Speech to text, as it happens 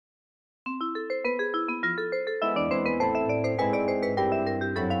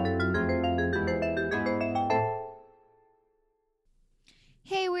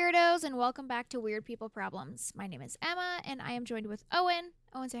Heroes, and welcome back to Weird People Problems. My name is Emma, and I am joined with Owen.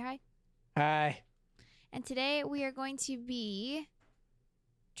 Owen, say hi. Hi. And today we are going to be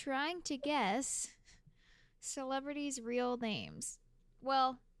trying to guess celebrities' real names.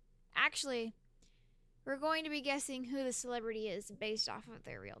 Well, actually, we're going to be guessing who the celebrity is based off of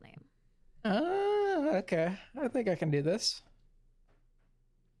their real name. Okay. I think I can do this.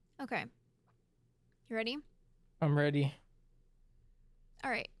 Okay. You ready? I'm ready. All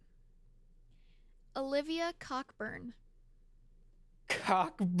right. Olivia Cockburn.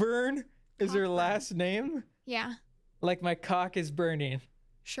 Cockburn is her Cockburn. last name? Yeah, Like my cock is burning.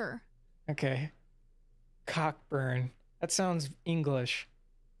 sure. Okay. Cockburn. That sounds English.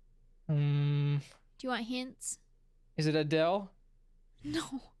 Do you want hints? Is it Adele? No.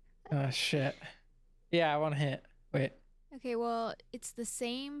 Oh, shit. Yeah, I want a hint. Wait. Okay, well, it's the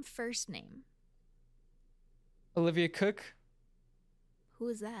same first name. Olivia Cook? Who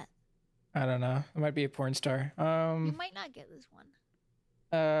is that? I don't know. It might be a porn star. You might not get this one.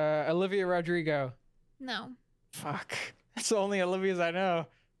 Olivia Rodrigo. No. Fuck. That's the only Olivias I know.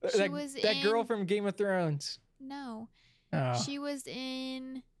 She was that girl in- from Game of Thrones. No. Oh. She was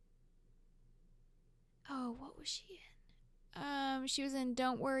in... Oh, what was she in? She was in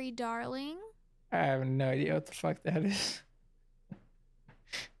Don't Worry, Darling. I have no idea what the fuck that is.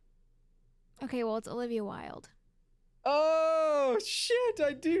 Okay, well, it's Olivia Wilde. Oh, shit.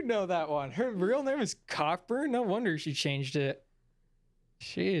 I do know that one. Her real name is Cockburn. No wonder she changed it.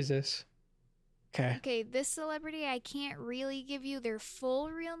 Jesus. Okay. Okay, this celebrity, I can't really give you their full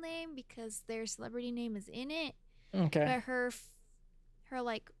real name because their celebrity name is in it. Okay. But her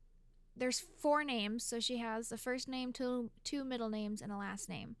there's 4 names. So she has a first name, two middle names, and a last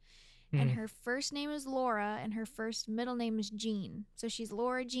name. And her first name is Laura, and her first middle name is Jean. So she's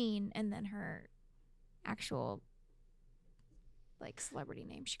Laura Jean, and then her actual celebrity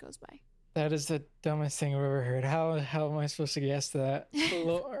name she goes by. That is the dumbest thing I've ever heard. How am I supposed to guess that?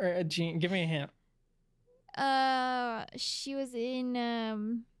 Jean, give me a hint. She was in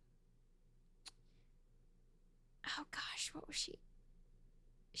oh gosh, what was she?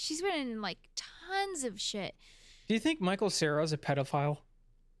 She's been in tons of shit. Do you think Michael Cera's a pedophile?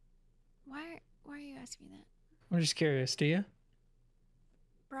 Why are you asking me that? I'm just curious. Do you?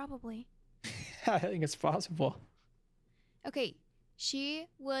 Probably. I think it's possible. Okay, she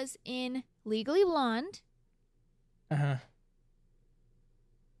was in Legally Blonde. Uh-huh.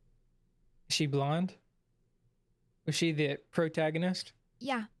 Is she blonde? Was she the protagonist?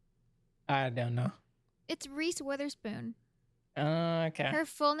 Yeah, I don't know. it's Reese Witherspoon. Okay. Her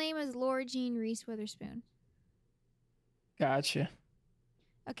full name is Laura Jean Reese Witherspoon. Gotcha.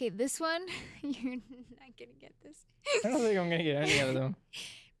 Okay, this one, you're not gonna get this. I don't think I'm going to get any of them.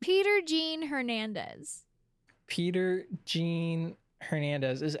 Peter Jean Hernandez. Peter Jean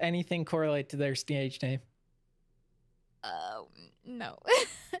Hernandez. Is anything correlate to their stage name? No.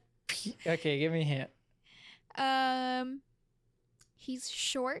 Okay, give me a hint. He's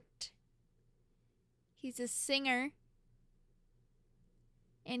short. He's a singer.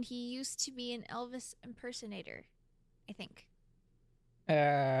 And he used to be an Elvis impersonator, I think.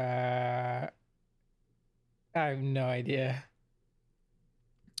 I have no idea.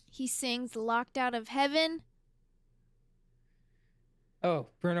 He sings Locked Out of Heaven. Oh,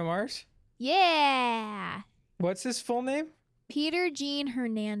 Bruno Mars? Yeah. What's his full name? Peter Jean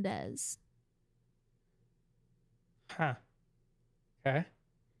Hernandez. Huh. Okay.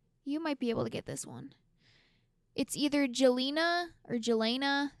 You might be able to get this one. It's either Jelena or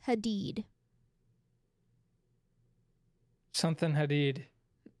Jelena Hadid. Something Hadid.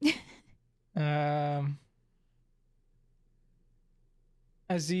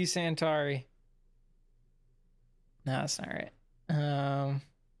 Aziz Ansari. No, that's not right.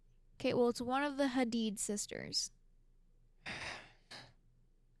 Okay, well, it's one of the Hadid sisters.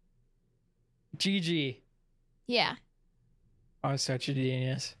 Gigi. Yeah. Oh, such a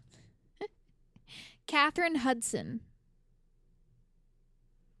genius. Catherine Hudson.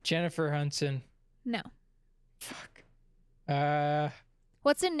 Jennifer Hudson. No. Fuck.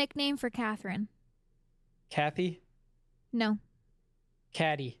 What's a nickname for Catherine? Kathy? No.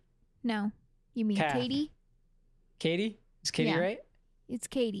 Caddy. No. You mean Kath. Katie? Katie? Is Katie Yeah. right? It's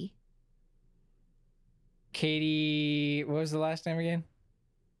Katie. Katie, what was the last name again?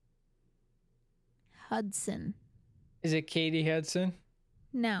 Hudson. Is it Katie Hudson?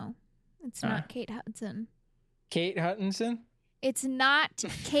 No. It's not Kate Hudson. Kate Hutchinson? It's not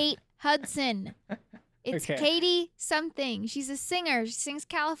Kate Hudson. It's Okay. Katie something. She's a singer. She sings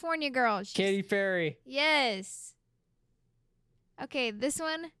California Girl. Katy Perry. Yes. Okay, this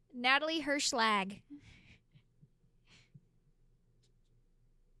one, Natalie Hirschlag.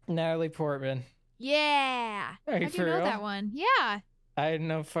 Natalie Portman. Yeah. Are you How'd you for know real? that one? Yeah. I had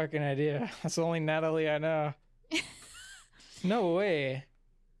no fucking idea. That's the only Natalie I know. No way.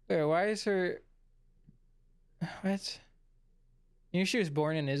 Wait, why is her... What? You know she was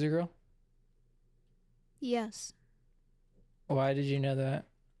born in Israel? Yes. Why did you know that?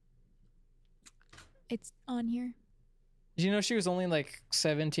 It's on here. Did you know she was only like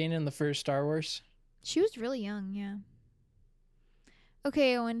 17 in the first Star Wars? She was really young, yeah.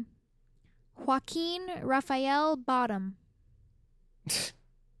 Okay, Owen. Joaquin Raphael Bottom.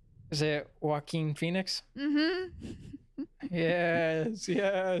 Is it Joaquin Phoenix? Mm-hmm. Yes,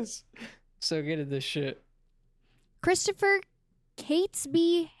 yes. So good at this shit. Christopher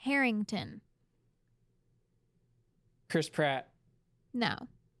Catesby Harrington. Chris Pratt. No.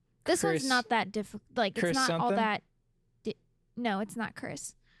 This Chris- one's not that difficult. Like, it's Chris not all something? that... No, it's not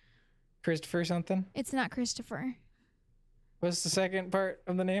Chris. Christopher something? It's not Christopher. What's the second part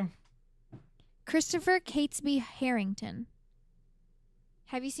of the name? Christopher Catesby Harrington.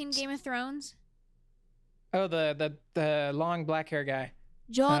 Have you seen Game of Thrones? Oh, the long black hair guy.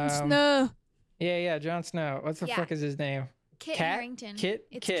 Jon Snow. Yeah, Jon Snow. What the Yeah. fuck is his name? Kit Cat? Harrington. Kit?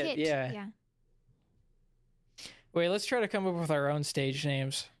 It's Kit, yeah. Wait, let's try to come up with our own stage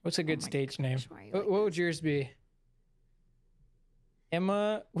names. What's a good my stage name? gosh, why are you What, like what would yours be?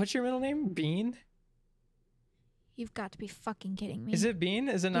 Emma, what's your middle name? Bean? You've got to be fucking kidding me. Is it Bean?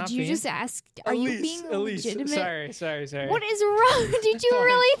 Is it not Did you Bean? just ask? Are you being Elise. legitimate? Sorry. What is wrong? Did you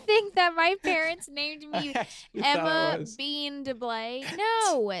really think that my parents named me I actually thought Emma it was. Bean DeBlay?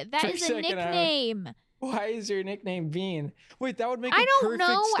 No, that For a is a second, nickname. Why is your nickname Bean? Wait, that would make a I don't perfect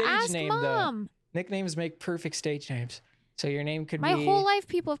know. stage Ask name, Mom. though. Nicknames make perfect stage names. So your name could My be... whole life,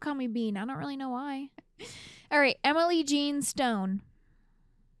 people have called me Bean. I don't really know why. All right, Emily Jean Stone.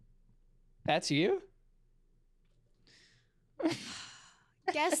 That's you?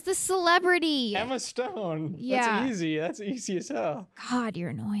 Guess the celebrity. Emma Stone. Yeah. That's easy. That's easy as hell. God, you're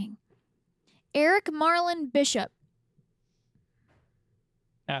annoying. Eric Marlon Bishop.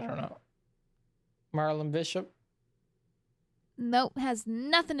 I don't know. Marlon Bishop? Nope, has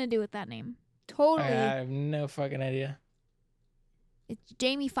nothing to do with that name. I Totally. have no fucking idea. It's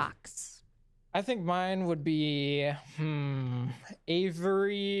Jamie Foxx. I think mine would be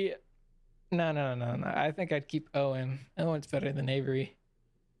Avery. No. I think I'd keep Owen. Owen's better than Avery.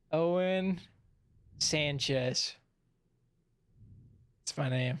 Owen Sanchez. It's my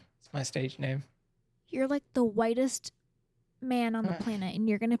name. It's my stage name. You're like the whitest man on the planet, and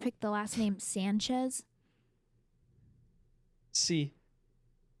you're gonna pick the last name Sanchez? C.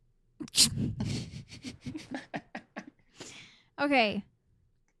 Okay.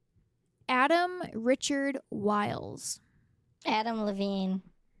 Adam Richard Wiles. Adam Levine.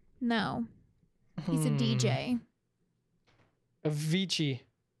 No. He's a DJ. Avicii.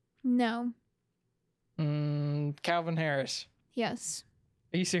 No. Calvin Harris. Yes.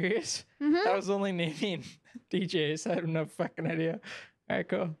 Are you serious? Mm-hmm. I was only naming DJs. I have no fucking idea. All right,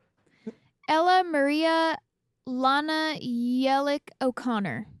 cool. Ella Maria Lana Yelick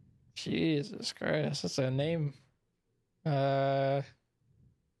O'Connor. Jesus Christ, that's a name. I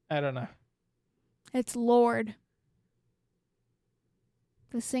don't know. It's Lord.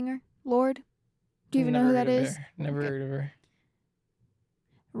 The singer? Lord? Do you even know who that is? Never Okay. heard of her.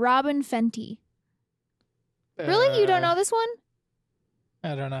 Robin Fenty. Really? You don't know this one?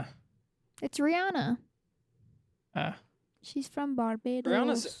 I don't know. It's Rihanna. Ah, She's from Barbados.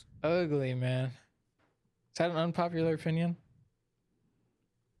 Rihanna's ugly, man. Is that an unpopular opinion?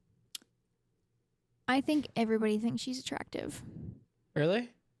 I think everybody thinks she's attractive. Really?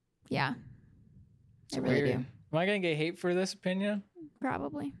 Yeah. It's I really weird. do. Am I gonna get hate for this opinion?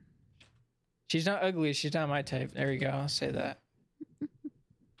 Probably. She's not ugly. She's not my type. There you go. I'll say that.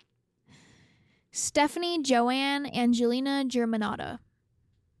 Stephanie Joanne Angelina Germanotta.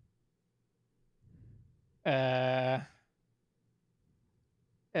 I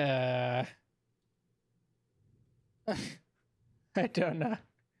don't know.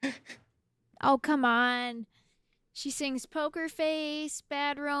 Oh, come on. She sings Poker Face,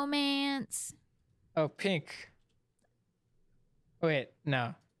 Bad Romance. Oh, Pink. Wait,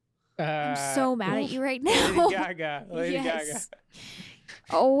 no. I'm so mad at you right now. Lady Gaga. Lady Gaga. Yes.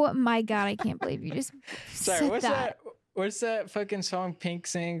 Oh my god, I can't believe you just Sorry, said what's that. What's that fucking song Pink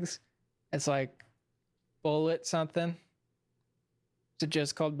sings? It's like Bullet something. Is it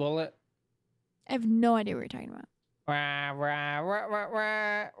just called Bullet? I have no idea what you're talking about. Wah, wah, wah, wah,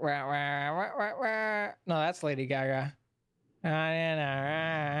 wah, wah, wah, wah, wah, wah. No, that's Lady Gaga.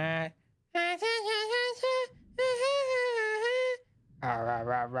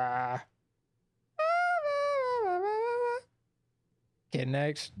 Okay,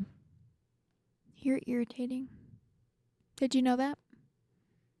 next. You're irritating. Did you know that?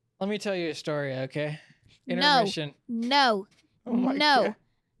 Let me tell you a story, okay? No. Intermission. No. Oh my No. God.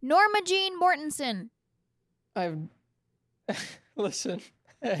 Norma Jean Mortensen. I've listen.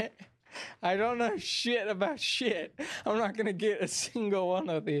 I don't know shit about shit. I'm not gonna get a single one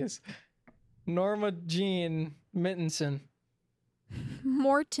of these. Norma Jean Mittenson.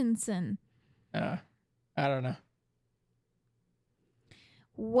 Mortensen. I don't know.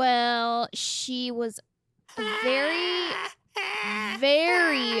 Well, she was very,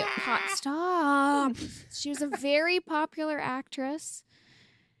 very hot. Stop. She was a very popular actress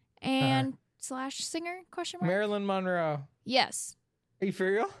and slash singer? Question mark. Marilyn Monroe. Yes. Are you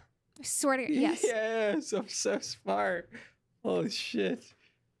for real? I swear to God. Yes. Yes, I'm so smart. Holy shit.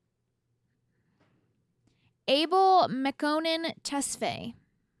 Abel McConan Tesfaye.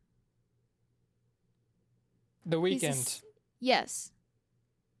 The He's a Weeknd. yes.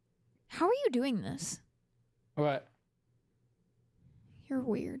 How are you doing this? What? You're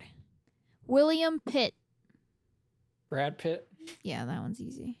weird. William Pitt. Brad Pitt? Yeah, that one's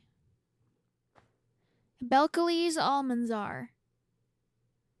easy. Belcalis Almanzar.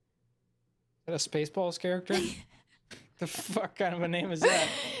 Is that a Spaceballs character? The fuck kind of a name is that?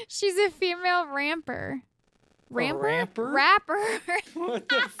 She's a female ramper. Ramper? rapper? Rapper. What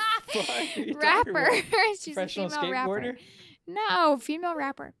the fuck are you talking Rapper. about? She's Professional a female rapper. skateboarder? No, female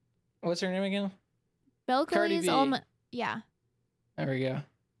rapper. What's her name again? Cardi Belcalis B. Almanzar. Yeah. There we go.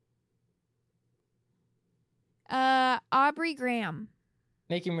 Aubrey Graham.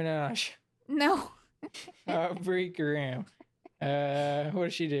 Nicki Minaj. No. Aubrey Graham. What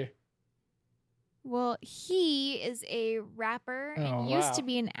does she do? Well, he is a rapper Oh, and used wow. to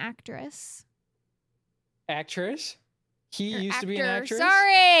be an actress. Actress? He Or used to be an actor. actress?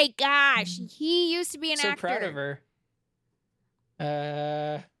 Sorry, gosh. He used to be an So actor. proud of her.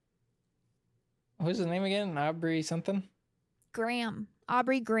 What's his name again? Aubrey something? Graham.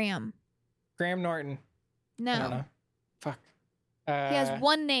 Aubrey Graham. Graham Norton. I don't No. know. Fuck. He has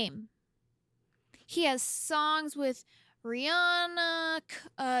one name. He has songs with Rihanna,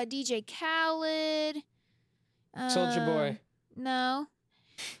 DJ Khaled. Soulja Boy. No.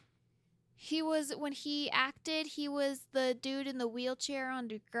 He was, when he acted, he was the dude in the wheelchair on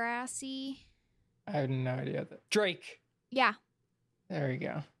Degrassi. I have no idea. Drake. Yeah. There we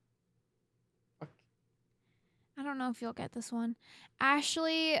go. I don't know if you'll get this one.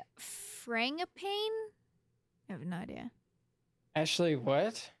 Ashley Frangipane? I have no idea. Ashley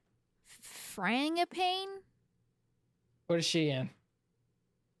what? Frangipane? What is she in?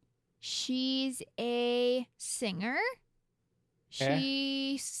 She's a singer.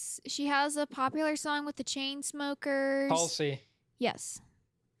 Okay. She has a popular song with the Chainsmokers. Halsey. Yes.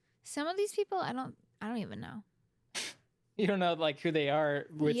 Some of these people I don't even know. You don't know like who they are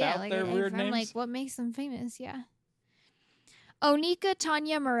without their weird names? I'm like, what makes them famous? Yeah. Onika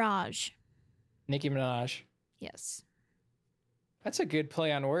Tanya Mirage. Nicki Minaj. Yes. That's a good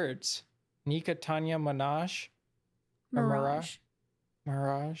play on words. Nika Tanya Minaj. Or Mirage.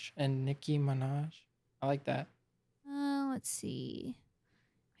 Mirage and Nicki Minaj. I like that. Let's see.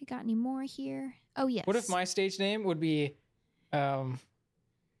 I got any more here? Oh yes. What if my stage name would be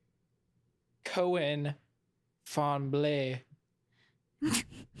Cohen Fonblay?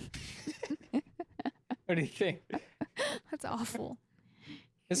 What do you think? That's awful.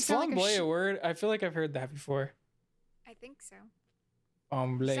 Is sound like a Fonblay a word? I feel like I've heard that before. I think so.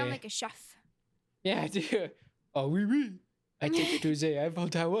 Fonblay. Sound like a chef. Yeah, I do. Oh, oui, oui. I take it to the Eiffel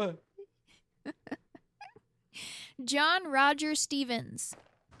Tower. John Roger Stevens.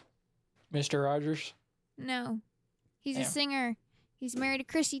 Mr. Rogers? No. He's a Damn. singer. He's married to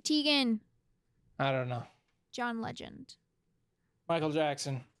Chrissy Teigen. I don't know. John Legend. Michael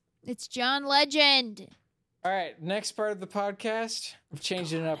Jackson. It's John Legend. All right, next part of the podcast. I've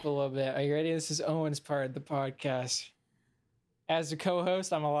changed it up a little bit. Are you ready? This is Owen's part of the podcast. As the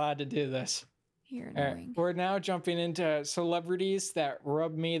co-host, I'm allowed to do this. You're All right, annoying. we're now jumping into celebrities that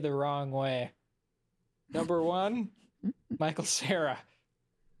rub me the wrong way. Number one, Michael Cera.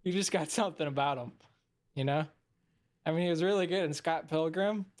 You just got something about him, you know? I mean, he was really good in Scott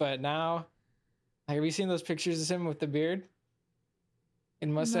Pilgrim, but now, like, have you seen those pictures of him with the beard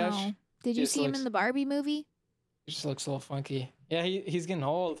and mustache? No. Did you Just see him looks- in the Barbie movie? He just looks a little funky. Yeah, he's getting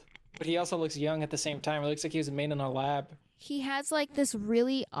old, but he also looks young at the same time. It looks like he was made in a lab. He has like this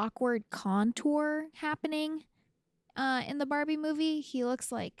really awkward contour happening in the Barbie movie. He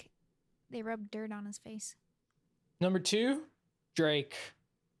looks like they rubbed dirt on his face. Number two, Drake.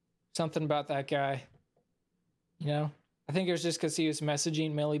 Something about that guy. You know? I think it was just because he was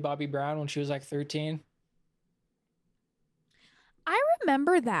messaging Millie Bobby Brown when she was like 13. I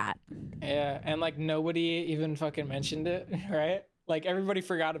remember that. Yeah, and like nobody even fucking mentioned it, right? Like everybody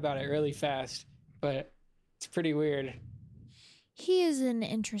forgot about it really fast, but it's pretty weird. He is an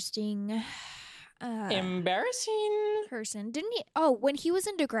interesting Embarrassing. person. Didn't he? Oh, when he was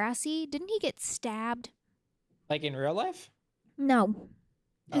in Degrassi, didn't he get stabbed? Like in real life? No.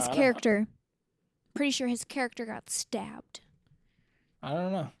 His I don't know. character. Pretty sure his character got stabbed. I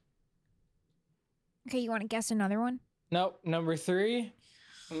don't know. Okay, you want to guess another one? Nope. Number 3.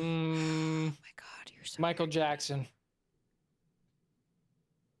 Oh my god, you're so Michael Jackson.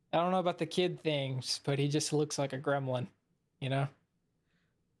 I don't know about the kid things, but he just looks like a gremlin, you know?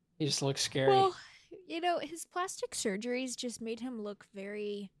 He just looks scary. Well, you know, his plastic surgeries just made him look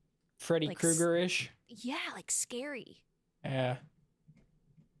very, Freddy like, Krueger-ish. yeah, like scary. Yeah.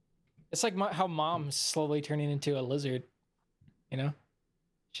 It's like how mom's slowly turning into a lizard, you know?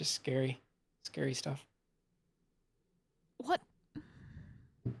 It's just scary. Scary stuff. What?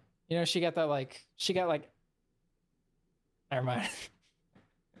 You know, she got never mind.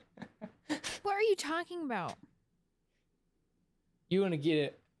 What are you talking about? You want to get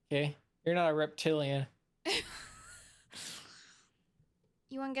it, okay? You're not a reptilian.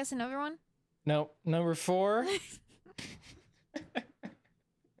 You want to guess another one? Nope. Number 4.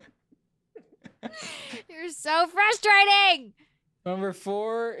 You're so frustrating. Number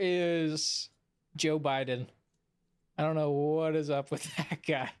 4 is Joe Biden. I don't know what is up with that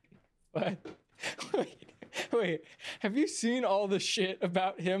guy, but wait, have you seen all the shit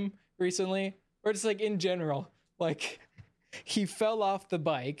about him recently? Or just like in general, like he fell off the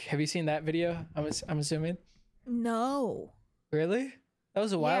bike. Have you seen that video? I'm assuming. No. Really? That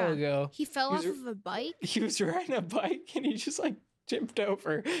was a while Yeah. ago. He fell off was- of a bike? He was riding a bike and he just like tipped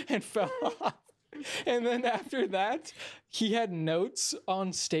over and fell off. And then after that, he had notes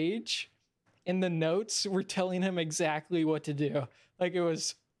on stage, and the notes were telling him exactly what to do. Like it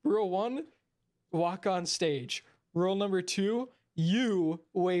was rule 1, walk on stage. Rule number 2, you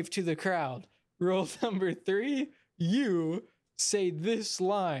wave to the crowd. Rule number 3, you say this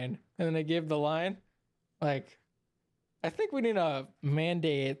line. And then they gave the line. Like, I think we need to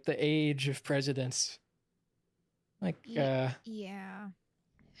mandate the age of presidents. Like, Yeah.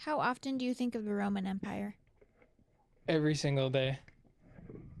 How often do you think of the Roman Empire? every single day.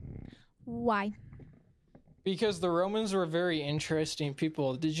 Why? Because the Romans were very interesting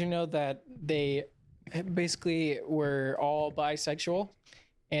people. Did you know that they basically were all bisexual,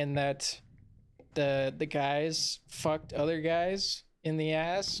 and that the guys fucked other guys in the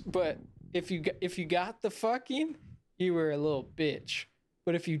ass? But if you got the fucking, you were a little bitch.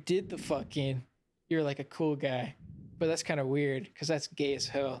 But if you did the fucking, you're like a cool guy. But that's kind of weird because that's gay as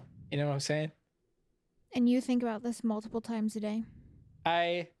hell. You know what I'm saying? And you think about this multiple times a day?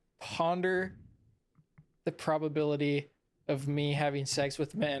 I ponder the probability of me having sex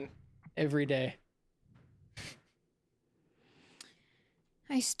with men every day.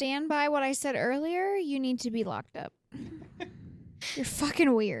 I stand by what I said earlier. You need to be locked up. You're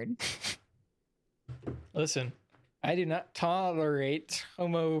fucking weird. Listen, I do not tolerate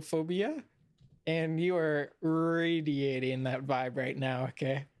homophobia, and you are radiating that vibe right now,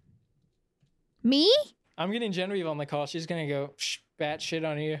 okay? Me? I'm getting Genevieve on the call. She's gonna go bat shit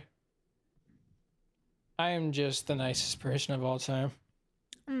on you. I am just the nicest person of all time.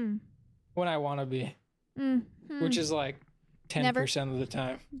 When I want to be. Which is like 10% of the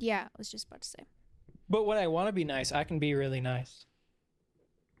time. Yeah, I was just about to say. But when I want to be nice, I can be really nice.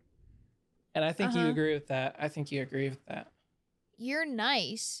 And I think you agree with that. I think you agree with that. You're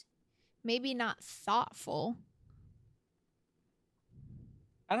nice. Maybe not thoughtful.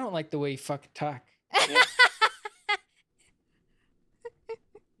 I don't like the way you fucking talk.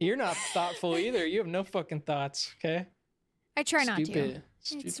 You're not thoughtful either. You have no fucking thoughts, okay? I try not to. Stupid.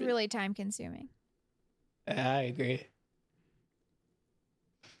 It's really time consuming. I agree.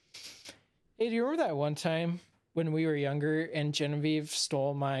 Hey, do you remember that one time when we were younger and Genevieve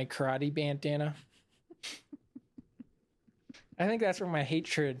stole my karate bandana? I think that's where my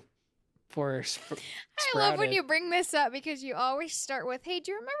hatred for I love when you bring this up because you always start with, hey,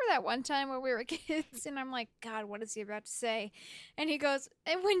 do you remember that one time when we were kids? And I'm like, God, what is he about to say? And he goes,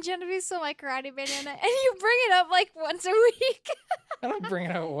 and when Genevieve stole my karate bandana, and you bring it up like once a week. I don't bring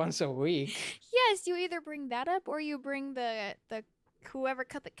it up once a week. Yes, you either bring that up or you bring the whoever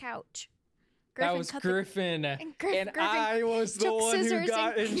cut the couch. That was Griffin. Griffin I was the one who scissors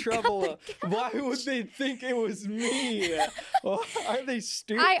got and in cut trouble. the Why would they think it was me? Oh, are they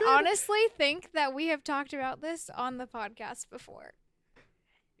stupid? I honestly think that we have talked about this on the podcast before.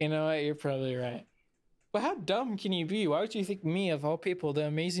 You know what? You're probably right. But how dumb can you be? Why would you think me, of all people, the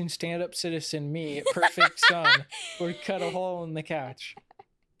amazing stand-up citizen me, perfect son, would cut a hole in the couch?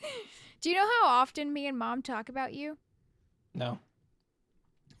 Do you know how often me and Mom talk about you? No.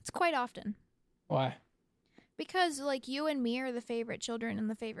 It's quite often. Why? Because, like, you and me are the favorite children and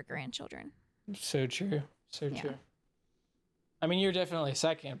the favorite grandchildren. So true. So Yeah. true. I mean, you're definitely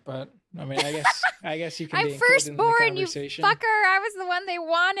second, but I mean, I guess you can I'm be included in the firstborn, you conversation. fucker. I was the one they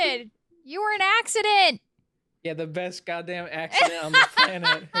wanted. You were an accident. Yeah, the best goddamn accident on the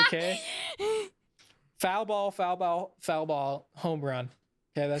planet. Okay. Foul ball, foul ball, foul ball, home run.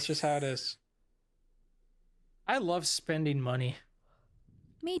 Okay, that's just how it is. I love spending money.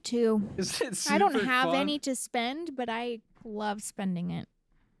 Me too. It's I don't super have fun. any to spend, but I love spending it.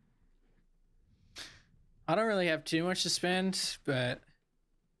 I don't really have too much to spend, but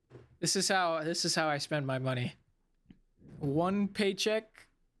this is how I spend my money. One paycheck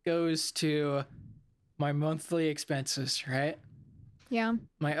goes to my monthly expenses, right? Yeah.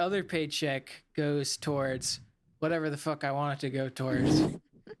 My other paycheck goes towards whatever the fuck I want it to go towards.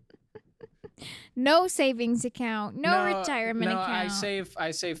 No savings account. No retirement account.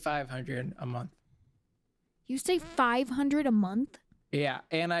 I save 500 a month. You save $500 a month? Yeah,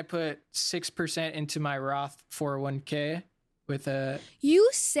 and I put 6% into my Roth 401k with a. You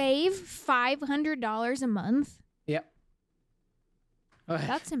save $500 a month? Yep. What?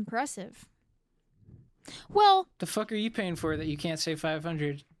 That's impressive. Well, The fuck are you paying for that you can't save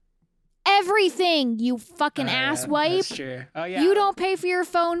 500? everything, you fucking That's asswipe. true. Oh yeah. You don't pay for your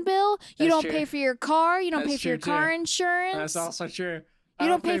phone bill. You That's don't true. pay for your car. You don't That's pay for your true, car too. insurance. That's also true. You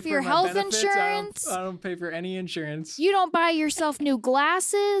don't pay for your my health benefits. insurance. I don't pay for any insurance. You don't buy yourself new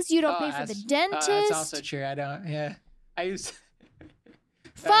glasses. You don't pay for the dentist. That's also true. I don't. Yeah. I used.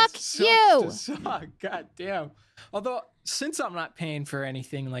 Fuck That sucks you. to suck. God damn. Although, since I'm not paying for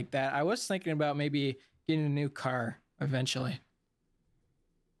anything like that, I was thinking about maybe getting a new car eventually.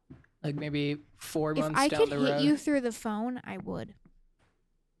 Like maybe 4 If months I down could the hit road. you through the phone, I would.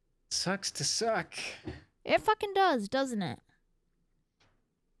 Sucks to suck. It fucking does, doesn't it?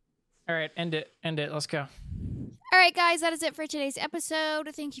 All right, end it. End it. Let's go. All right, guys, that is it for today's episode.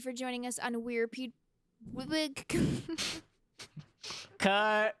 Thank you for joining us on Weird Pe-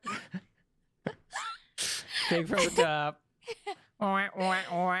 Cut. Take from the top. All right,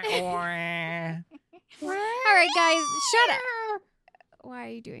 guys, shut up. Why are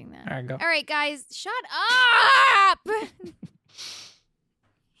you doing that? All right, go. All right, guys, shut up.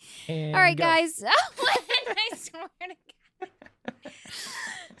 And All right, go. guys. I swear to God.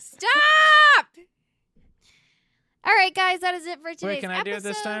 Stop. All right, guys, that is it for today's Wait, can I do it episode.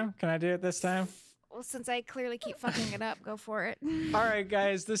 this time? Can I do it this time? Well, since I clearly keep fucking it up, go for it. All right,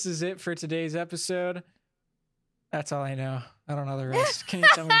 guys, this is it for today's episode. That's all I know. I don't know the rest. Can you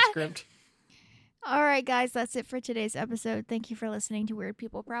tell me the script? All right, guys, that's it for today's episode. Thank you for listening to Weird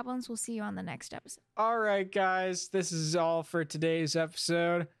People Problems. We'll see you on the next episode. All right, guys, this is all for today's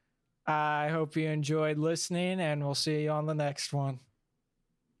episode. I hope you enjoyed listening, and we'll see you on the next one.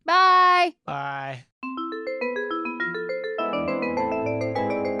 Bye. Bye.